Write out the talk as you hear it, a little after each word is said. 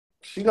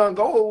She gonna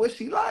go with what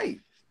she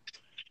like.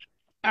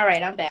 All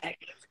right, I'm back.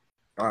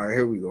 All right,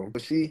 here we go.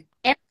 But she,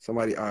 And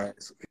somebody, all right.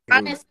 So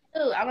honest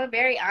too. I'm a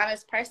very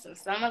honest person,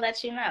 so I'm gonna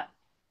let you know.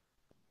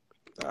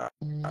 all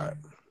right.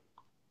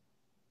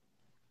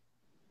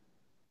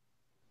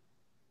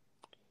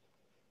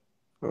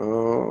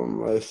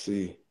 Let's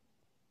see.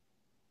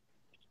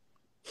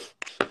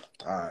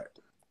 All right.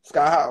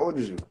 Sky, how old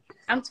is you?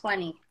 I'm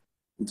 20.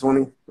 You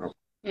 20?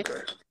 Okay.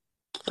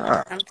 All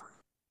right.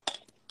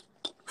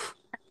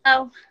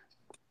 Oh.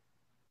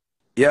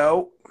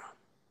 Yo.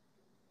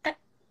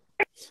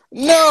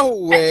 No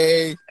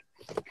way.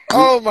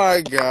 Oh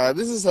my god,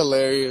 this is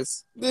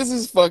hilarious. This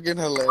is fucking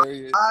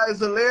hilarious. It's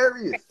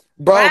hilarious.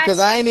 Bro, because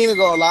I ain't even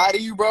gonna lie to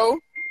you, bro.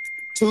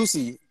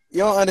 Toosii, you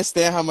don't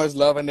understand how much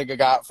love a nigga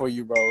got for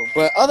you, bro.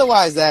 But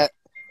otherwise, that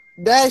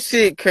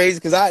shit crazy,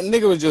 because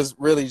nigga was just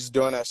really just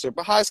doing that shit.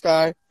 But hi,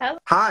 Sky.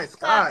 Hi,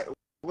 Sky.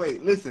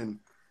 Wait, listen.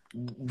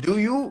 Do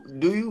you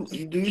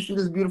see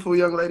this beautiful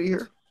young lady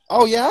here?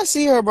 Oh yeah, I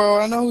see her,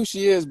 bro. I know who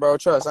she is, bro.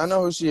 Trust, I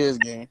know who she is,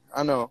 gang.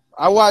 I know.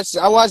 I watched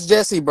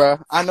Jesse, bro.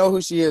 I know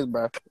who she is,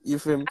 bro. You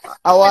feel me?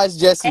 I watched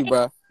Jesse,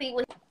 bro. See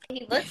what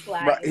he looks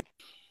like. Right.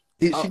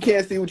 She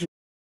can't see what you.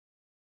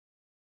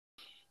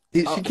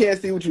 She can't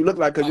see what you look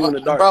like because you're in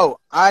the dark. Bro,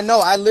 I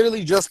know. I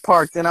literally just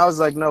parked and I was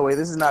like, no way,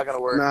 this is not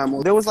gonna work.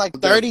 Nah, there was like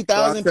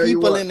 30,000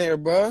 people in there,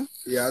 bro.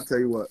 Yeah, I'll tell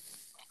you what.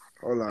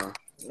 Hold on.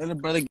 Let the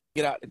brother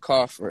get out the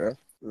car for real.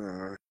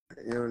 Nah,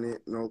 you don't need,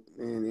 nope,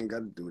 you ain't got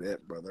to do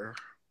that, brother.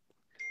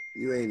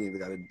 You ain't even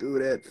got to do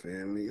that,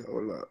 family.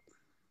 Hold up.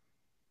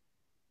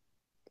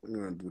 We're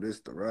going to do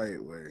this the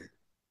right way.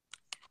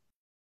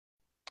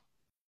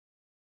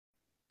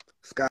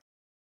 Sky,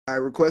 I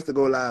request to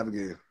go live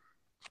again.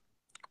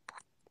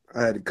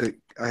 I had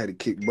to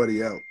kick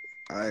Buddy out.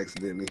 I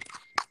accidentally.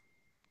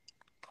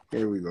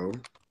 Here we go.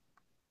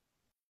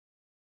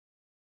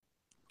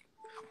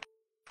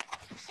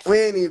 We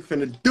ain't even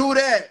finna do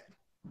that.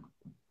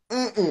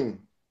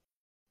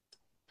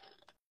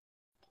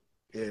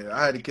 Yeah,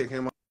 I had to kick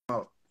him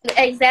out.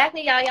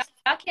 Exactly, y'all.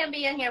 Y'all can't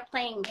be in here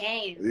playing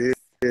games.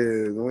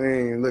 Yeah, we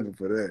ain't looking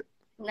for that.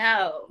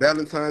 No.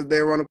 Valentine's Day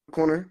around the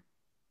corner?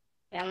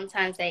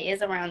 Valentine's Day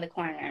is around the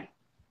corner.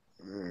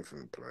 I ain't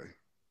finna play.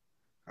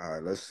 All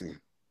right, let's see.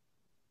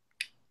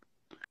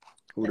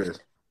 Who this?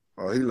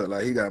 Oh, he look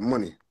like he got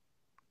money.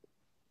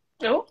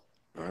 Oh?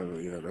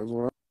 Yeah, that's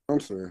what I'm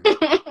saying.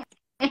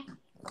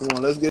 Come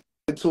on, let's get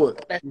to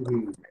it.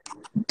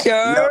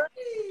 Yeah.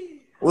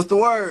 What's the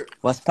word?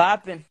 What's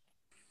poppin'?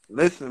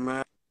 Listen,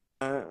 man.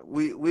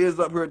 We is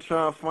up here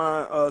trying to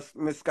find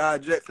Miss Sky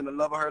Jackson, the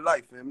love of her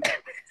life, family.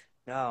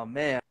 Oh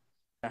man,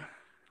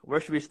 where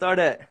should we start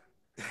at?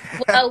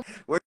 Well,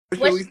 where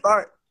should we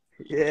start?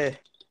 Yeah,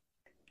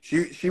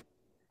 she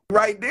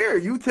right there.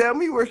 You tell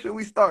me, where should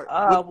we start?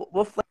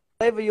 What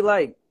flavor you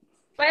like?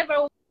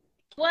 Flavor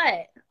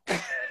what?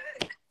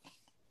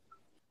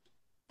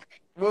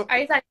 Are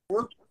you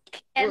talking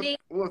candy?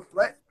 What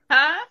flavor?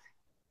 Huh?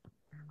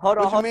 Hold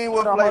on, What you mean,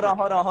 what flavor?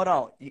 hold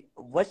on.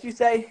 What you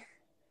say?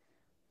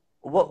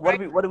 What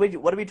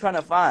are we trying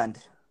to find?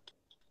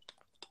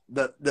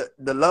 The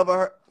love of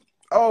her.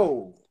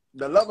 Oh,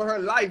 the love of her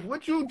life.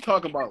 What you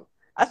talk about?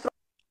 That's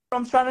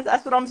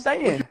what I'm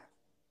saying. What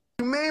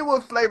you mean,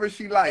 what flavor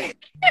she like?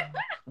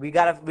 we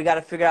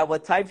gotta figure out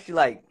what type she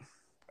like.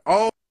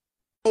 Oh,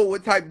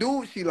 what type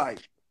dude she like?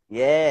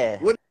 Yeah.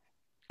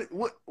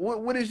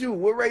 What is you?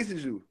 What race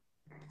is you?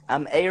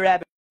 I'm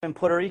Arab and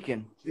Puerto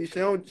Rican. She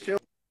don't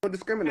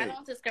discriminate. I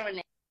don't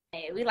discriminate.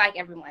 We like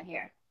everyone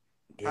here.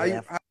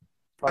 Yeah.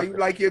 How you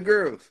like your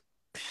girls?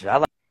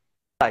 I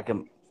like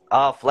them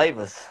all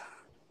flavors.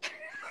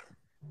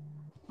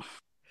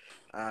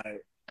 All right.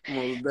 Come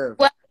on, let's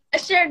well,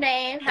 what's your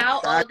name? How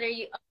old are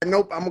you?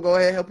 Nope, I'm gonna go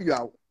ahead and help you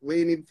out.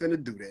 We ain't even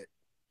finna do that.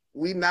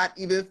 We not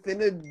even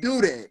finna do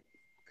that.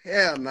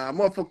 Hell nah.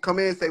 Motherfucker come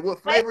in and say,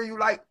 what flavor you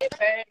like?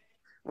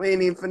 We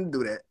ain't even finna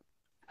do that.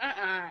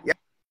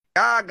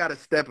 Y'all gotta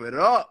step it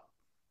up.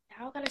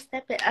 Y'all gotta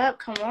step it up.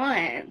 Come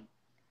on.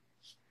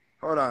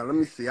 Hold on, let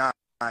me see.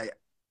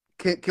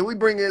 Can we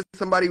bring in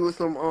somebody with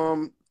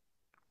some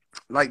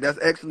like that's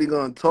actually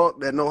gonna talk,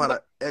 that know how to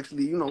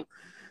actually,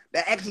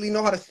 that actually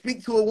know how to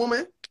speak to a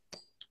woman?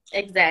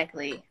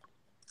 Exactly.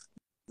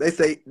 They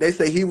say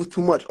he was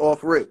too much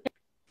off rip.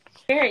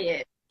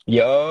 Period.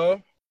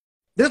 Yo.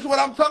 This is what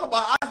I'm talking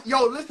about.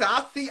 Listen,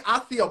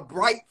 I see a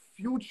bright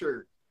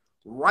future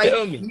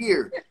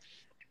here.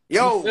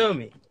 Yo. You feel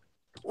me?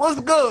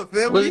 What's good,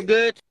 family? What's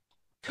good,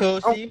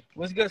 Toosii?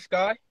 What's good,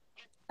 Sky?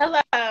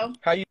 Hello.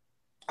 How you?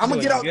 I'm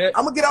gonna get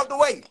out the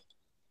way.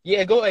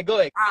 Yeah, go ahead. All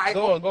right,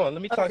 go on.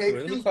 Let me talk to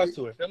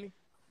her. Feel me?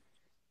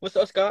 What's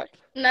up, Sky?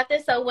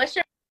 Nothing. So, what's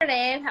your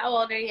name? How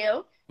old are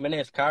you? My name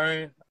is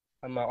Kyron.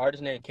 I'm an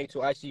artist named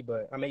K2IC,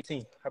 but I'm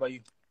 18. How about you?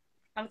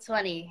 I'm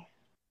 20.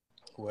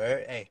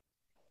 Where? Hey,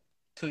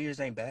 2 years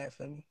ain't bad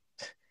for me.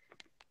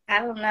 I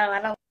don't know.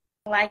 I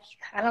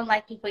don't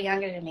like people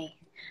younger than me.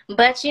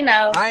 But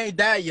I ain't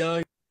that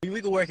young.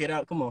 We can work it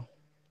out. Come on.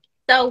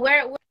 So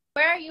where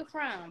are you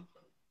from?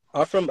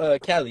 I'm from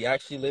Cali. I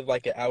actually live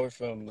like an hour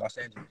from Los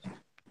Angeles.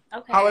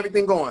 Okay. How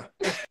everything going?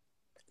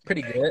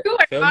 Pretty good. You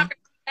were Feel gone me?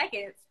 for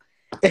seconds.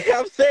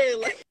 I'm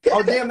saying like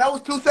Oh damn, that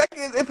was 2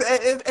 seconds.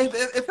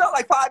 It felt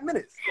like 5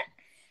 minutes.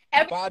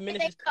 5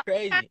 minutes is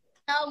crazy.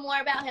 Know more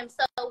about him.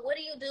 So, what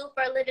do you do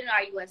for a living?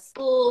 Are you in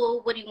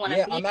school? What do you want to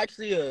Yeah, be? I'm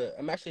actually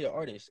an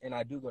artist, and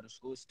I do go to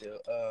school still.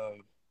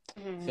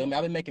 Feel me?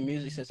 I've been making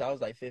music since I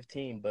was like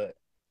 15, but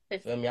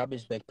feel me? I've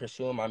just been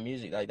pursuing my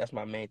music. Like that's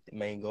my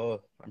main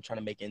goal. I'm trying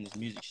to make it in this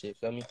music shit.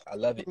 Feel me? I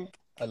love it.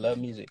 I love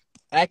music.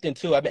 Acting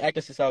too. I've been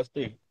acting since I was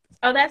 3.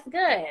 Oh, that's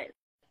good.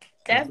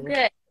 That's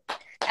good.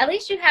 At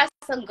least you have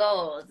some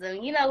goals,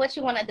 and you know what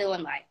you want to do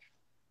in life.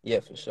 Yeah,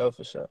 for sure,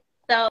 for sure.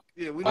 So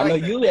Yeah, we I like know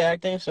that. you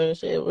acting, so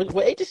shit.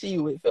 What agency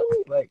you with? Feel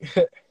me? Like,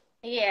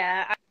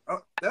 yeah.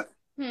 That's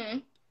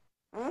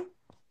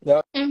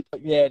no,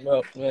 yeah,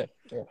 no, yeah.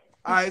 all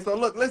right. So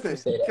look, listen,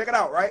 Say that. check it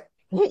out, right?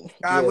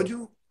 Yeah. Would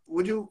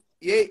you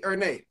yay or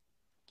nay?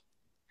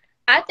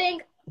 I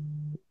think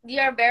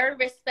you're very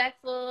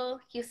respectful.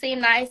 You seem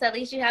nice. At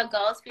least you have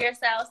goals for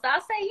yourself. So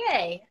I'll say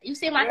yay. You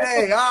seem like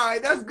Hey, all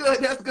right, that's good.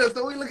 That's good.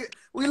 So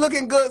we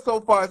looking good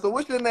so far. So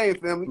what's your name,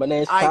 family? My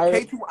name's All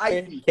right, Tyron. K2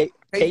 Icy. K2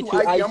 K2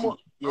 Icy. I'm Icy.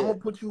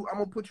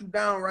 gonna put you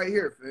down right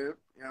here, fam.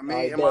 You know what I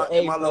mean? Alright,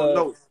 In my little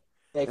notes.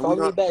 Hey, And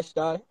follow me back,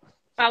 Star.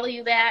 follow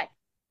you back.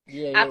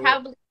 Yeah, I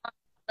probably won't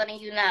be letting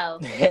you know.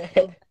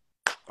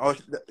 Oh,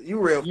 you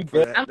real You for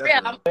good? that. I'm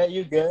That's real.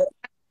 You good?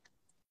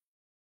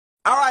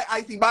 All right,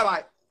 Icy. Bye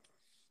bye.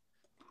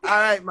 All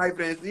right, my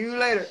friend. See you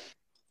later.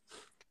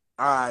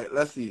 All right,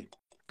 let's see.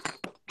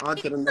 On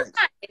to the next.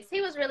 Nice.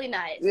 He was really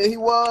nice. Yeah, he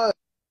was.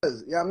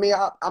 Yeah, I mean,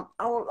 I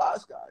don't lie,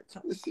 Sky.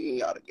 Trying to see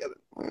y'all together.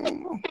 I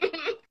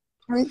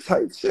mean,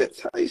 tight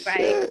shit.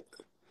 Right.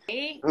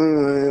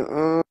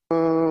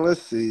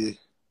 Let's see.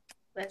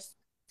 Let's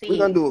see. We're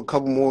gonna do a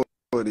couple more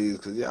of these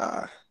because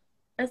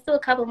let's do a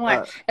couple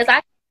more. Because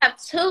I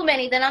have too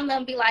many, then I'm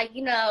gonna be like,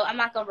 you know, I'm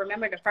not gonna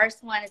remember the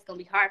first one. It's gonna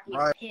be hard for me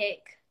to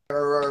pick.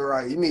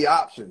 Right. You need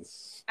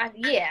options.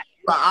 Yeah.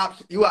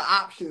 You are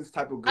options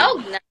type of girl.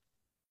 Oh no.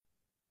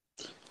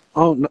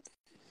 Oh no,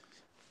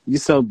 you're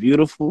so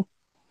beautiful.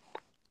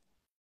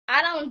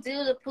 I don't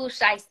do the poo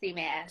shiesty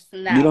mask.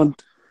 No.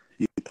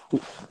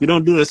 You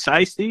don't do the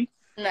shiesty?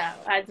 No,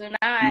 I do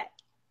not.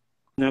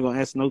 You're not gonna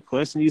ask no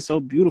question. You're so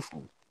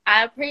beautiful.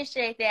 I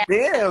appreciate that.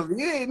 Damn,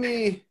 you ain't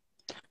me.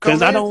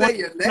 Because I don't want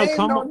your name,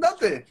 no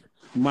nothing.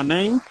 My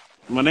name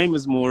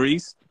is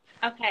Maurice.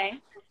 Okay.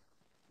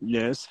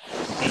 Yes,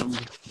 I'm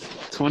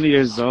 20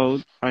 years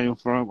old. I am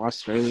from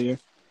Australia.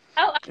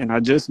 Oh. And I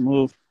just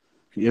moved.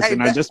 Yes, Hey,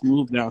 I just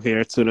moved out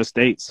here to the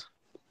States.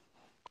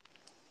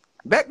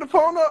 Back the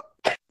phone up.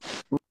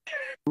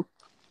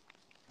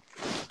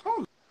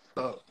 Hold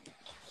up.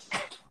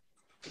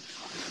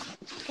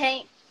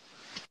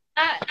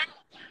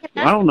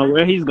 I don't know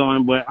where he's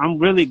going, but I'm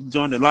really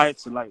joining the live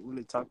to like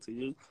really talk to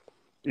you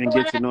and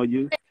get to know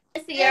you.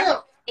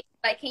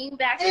 Like, can you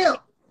back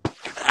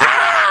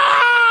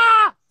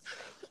Ah!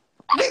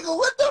 Nigga,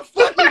 what the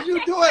fuck is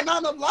you doing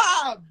on the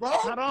live, bro?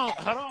 Hold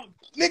on.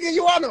 Nigga,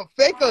 you on a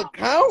fake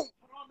account?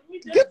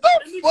 Get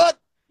the fuck.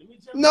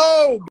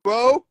 No,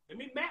 bro. Let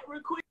me Matt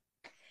real quick.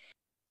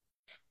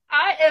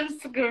 I am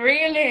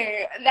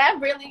screaming. That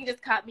really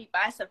just caught me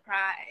by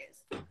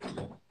surprise.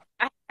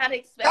 I did not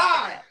expect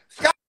that.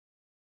 Sky,